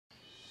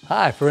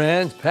Hi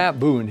friends, Pat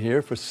Boone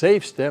here for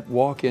Safe Step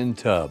Walk-In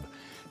Tub.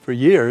 For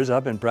years,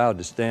 I've been proud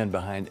to stand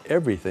behind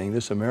everything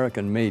this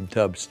American-made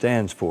tub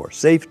stands for.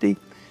 Safety,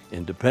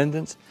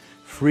 independence,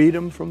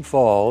 freedom from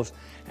falls,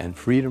 and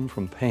freedom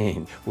from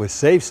pain. With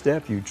Safe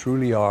Step, you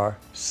truly are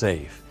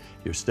safe.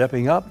 You're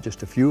stepping up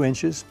just a few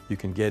inches. You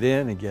can get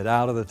in and get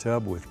out of the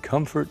tub with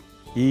comfort,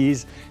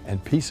 ease,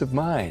 and peace of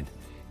mind.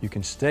 You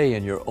can stay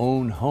in your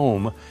own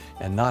home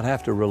and not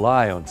have to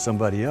rely on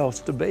somebody else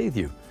to bathe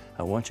you.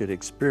 I want you to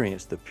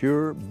experience the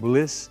pure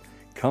bliss,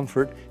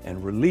 comfort,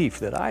 and relief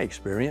that I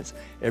experience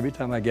every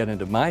time I get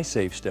into my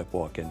Safe Step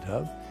walk-in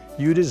tub.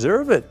 You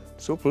deserve it,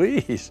 so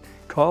please,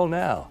 call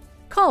now.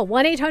 Call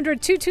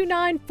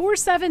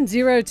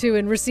 1-800-229-4702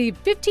 and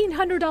receive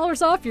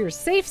 $1,500 off your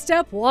Safe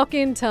Step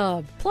walk-in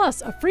tub,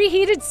 plus a free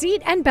heated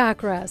seat and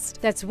backrest.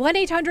 That's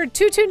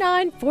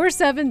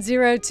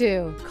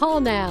 1-800-229-4702.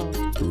 Call now.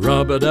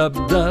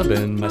 Rub-a-dub-dub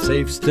in my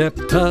Safe Step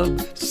tub.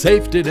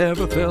 Safety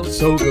never felt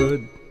so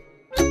good.